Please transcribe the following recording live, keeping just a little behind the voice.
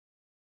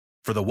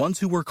For the ones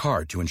who work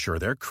hard to ensure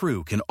their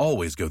crew can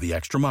always go the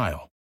extra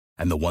mile,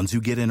 and the ones who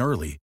get in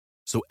early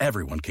so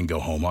everyone can go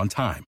home on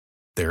time,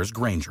 there's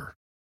Grainger,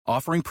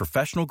 offering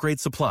professional-grade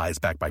supplies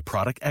backed by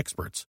product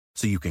experts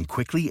so you can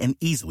quickly and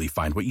easily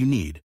find what you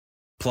need.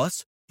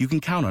 Plus, you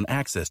can count on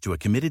access to a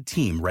committed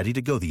team ready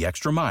to go the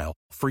extra mile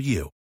for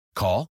you.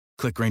 Call,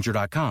 click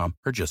Grainger.com,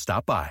 or just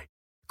stop by.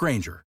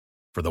 Grainger,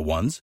 for the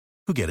ones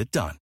who get it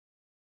done.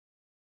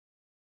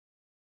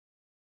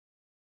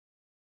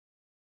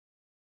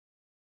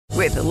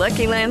 With the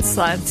Lucky Land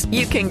Slots,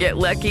 you can get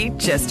lucky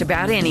just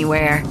about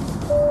anywhere.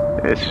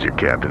 This is your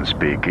captain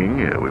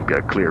speaking. We've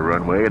got clear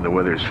runway and the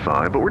weather's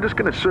fine, but we're just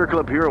going to circle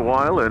up here a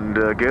while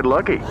and get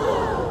lucky.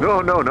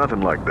 No,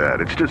 nothing like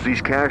that. It's just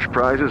these cash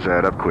prizes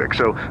add up quick.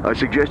 So I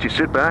suggest you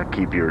sit back,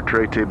 keep your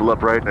tray table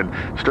upright, and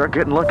start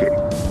getting lucky.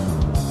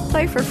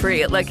 Play for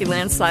free at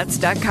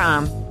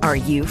LuckyLandSlots.com. Are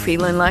you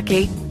feeling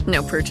lucky?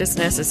 No purchase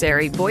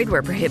necessary. Void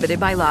where prohibited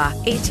by law.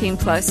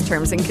 18+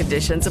 terms and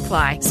conditions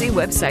apply. See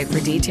website for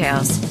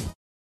details.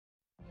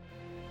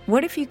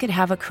 What if you could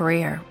have a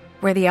career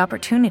where the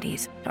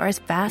opportunities are as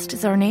vast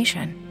as our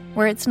nation,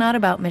 where it's not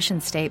about mission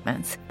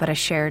statements, but a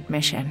shared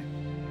mission?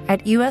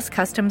 At U.S.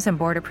 Customs and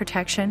Border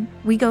Protection,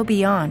 we go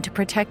beyond to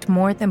protect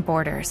more than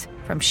borders.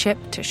 From ship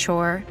to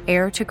shore,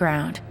 air to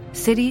ground,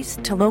 cities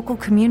to local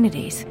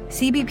communities,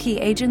 CBP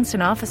agents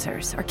and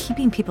officers are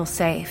keeping people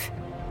safe.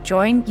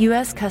 Join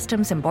U.S.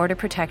 Customs and Border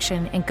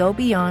Protection and go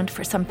beyond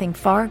for something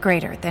far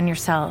greater than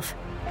yourself.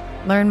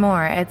 Learn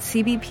more at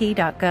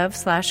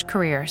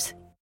cbp.gov/careers.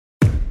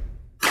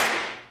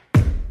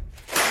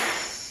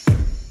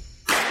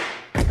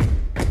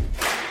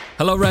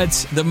 Hello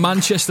Reds, the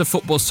Manchester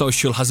Football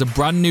Social has a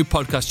brand new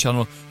podcast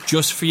channel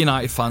just for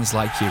United fans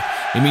like you.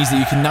 It means that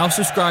you can now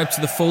subscribe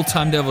to the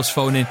full-time Devils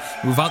phone-in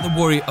without the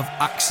worry of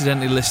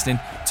accidentally listening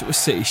to a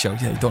City show.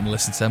 Yeah, you don't want to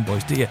listen to them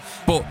boys, do you?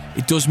 But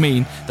it does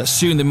mean that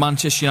soon the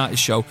Manchester United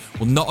show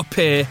will not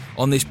appear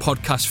on this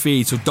podcast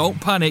feed, so don't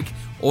panic.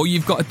 All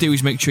you've got to do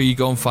is make sure you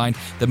go and find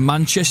the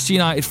Manchester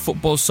United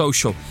Football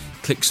Social.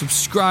 Click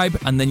subscribe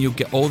and then you'll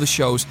get all the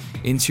shows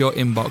into your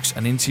inbox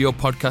and into your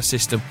podcast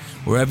system,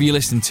 wherever you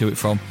listen to it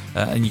from.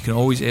 And you can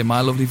always hear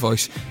my lovely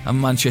voice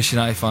and Manchester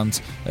United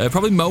fans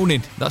probably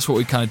moaning. That's what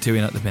we're kind of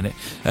doing at the minute.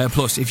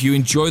 Plus, if you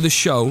enjoy the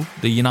show,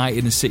 the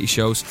United and City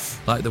shows,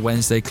 like the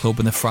Wednesday Club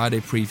and the Friday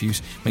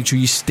previews, make sure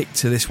you stick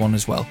to this one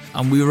as well.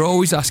 And we were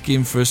always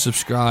asking for a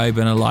subscribe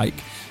and a like.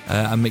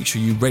 And make sure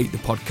you rate the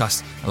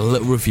podcast, a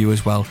little review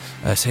as well.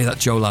 Say that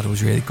Joe Lad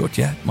was really good.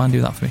 Yeah, man,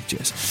 do that for me.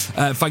 Cheers.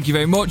 Thank you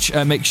very much.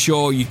 Make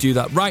sure you do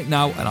that right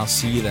now, and I'll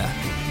see you there.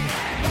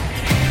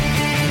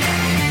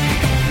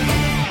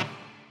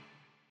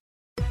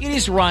 It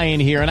is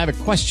Ryan here, and I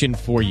have a question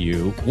for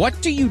you.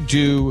 What do you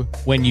do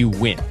when you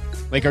win?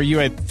 Like, are you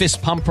a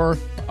fist pumper,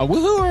 a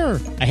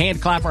woohooer, a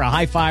hand clapper, a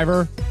high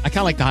fiver? I kind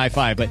of like the high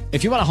five, but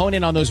if you want to hone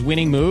in on those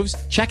winning moves,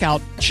 check out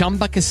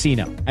Chumba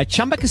Casino. At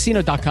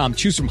ChumbaCasino.com,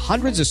 choose from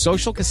hundreds of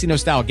social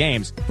casino-style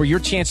games for your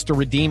chance to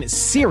redeem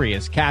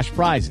serious cash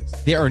prizes.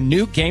 There are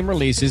new game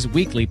releases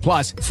weekly,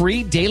 plus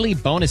free daily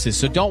bonuses,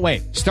 so don't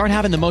wait. Start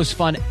having the most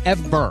fun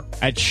ever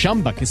at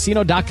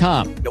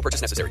ChumbaCasino.com. No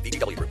purchase necessary.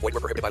 VGW. Void where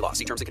prohibited by law.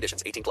 See terms and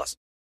conditions. 18+.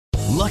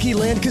 Lucky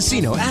Land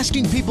Casino,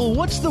 asking people,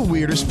 what's the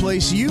weirdest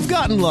place you've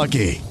gotten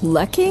lucky?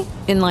 Lucky?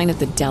 In line at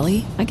the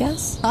deli, I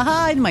guess?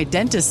 Aha, in my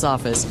dentist's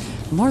office.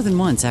 More than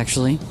once,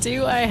 actually.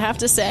 Do I have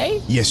to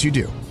say? Yes, you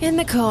do. In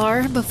the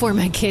car before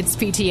my kids'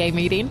 PTA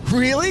meeting.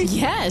 Really?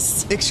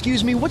 Yes.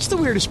 Excuse me, what's the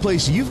weirdest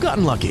place you've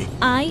gotten lucky?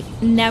 I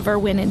never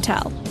win and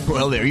tell.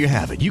 Well, there you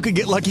have it. You can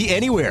get lucky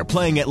anywhere,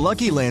 playing at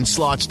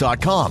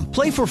LuckyLandSlots.com.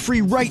 Play for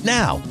free right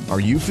now. Are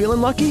you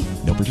feeling lucky?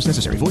 No purchase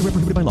necessary. Void where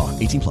prohibited by law.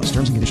 18+.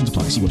 Terms and conditions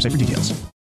apply. See website for details.